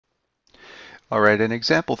Alright, in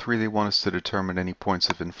example 3 they want us to determine any points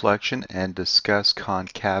of inflection and discuss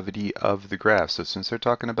concavity of the graph. So since they're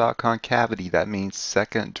talking about concavity, that means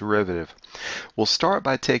second derivative. We'll start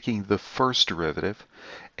by taking the first derivative,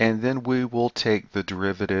 and then we will take the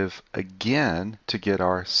derivative again to get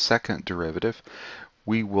our second derivative.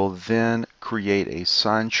 We will then create a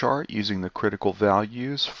sign chart using the critical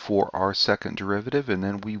values for our second derivative, and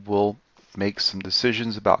then we will make some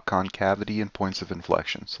decisions about concavity and points of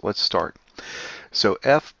inflection. So let's start. So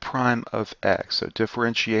f prime of x, so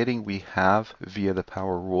differentiating, we have via the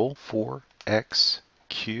power rule 4x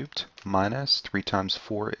cubed minus 3 times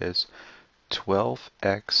 4 is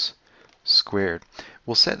 12x squared.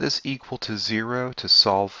 We'll set this equal to 0 to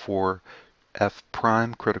solve for f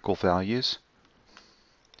prime critical values.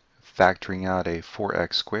 Factoring out a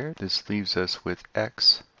 4x squared, this leaves us with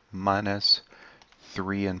x minus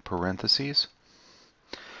 3 in parentheses.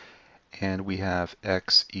 And we have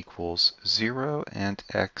x equals 0 and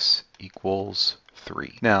x equals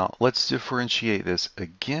 3. Now let's differentiate this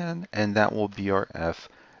again, and that will be our f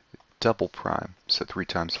double prime. So 3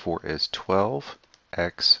 times 4 is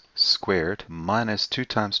 12x squared minus 2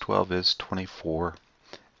 times 12 is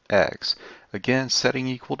 24x. Again, setting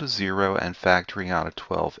equal to 0 and factoring out a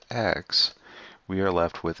 12x, we are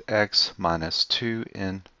left with x minus 2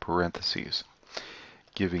 in parentheses,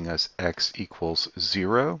 giving us x equals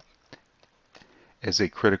 0 as a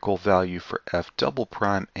critical value for f double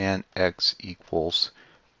prime and x equals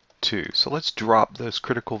 2. So let's drop those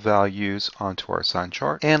critical values onto our sign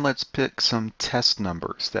chart, and let's pick some test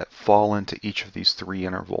numbers that fall into each of these three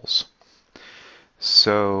intervals.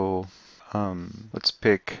 So let's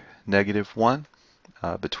pick -1.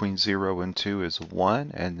 Between 0 and 2 is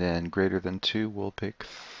 1, and then greater than 2 we'll pick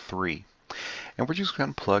 3. And we're just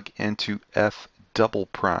going to plug into f double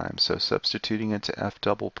prime. So substituting into f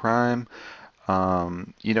double prime,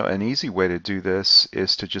 an easy way to do this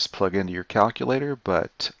is to just plug into your calculator,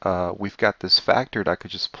 but we've got this factored. I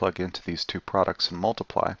could just plug into these two products and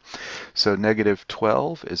multiply. So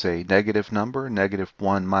 -12 is a negative number,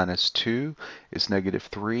 -1 minus 2 is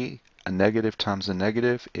 -3, a negative times a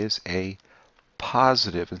negative is a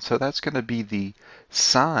positive, and so that's going to be the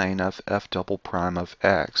sign of f double prime of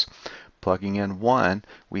x. Plugging in 1,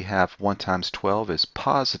 we have 1 times 12 is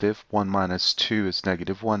positive, 1 minus 2 is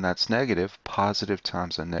 -1, that's negative, positive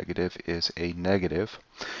times a negative is a negative.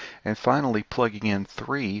 And finally, plugging in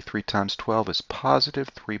 3 times 12 is positive,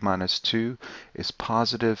 3 minus 2 is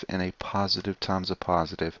positive, and a positive times a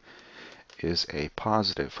positive is a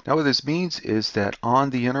positive. Now what this means is that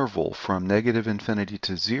on the interval from -infinity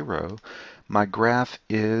to 0, my graph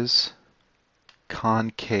is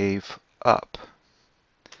concave up.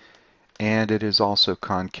 And it is also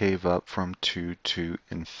concave up from 2 to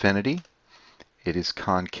infinity. It is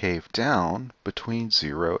concave down between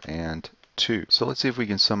 0 and 2. So let's see if we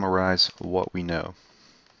can summarize what we know.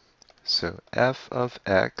 So f of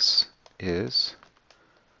x is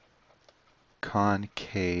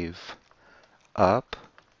concave up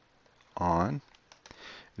on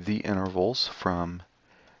the intervals from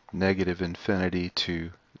 -infinity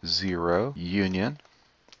to 0 union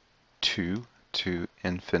 2 to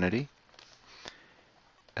infinity.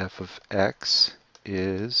 F of x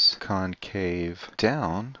is concave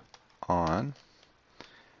down on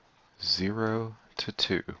 0 to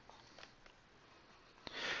 2.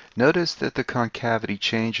 Notice that the concavity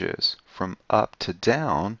changes from up to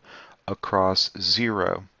down across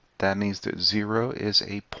 0. That means that 0 is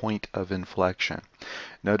a point of inflection.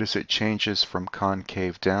 Notice it changes from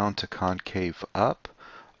concave down to concave up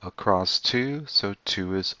across 2, so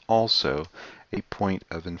 2 is also a point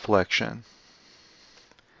of inflection.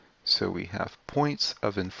 So we have points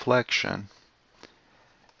of inflection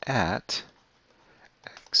at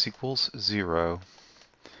x equals 0,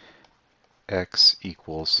 x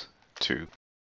equals 2.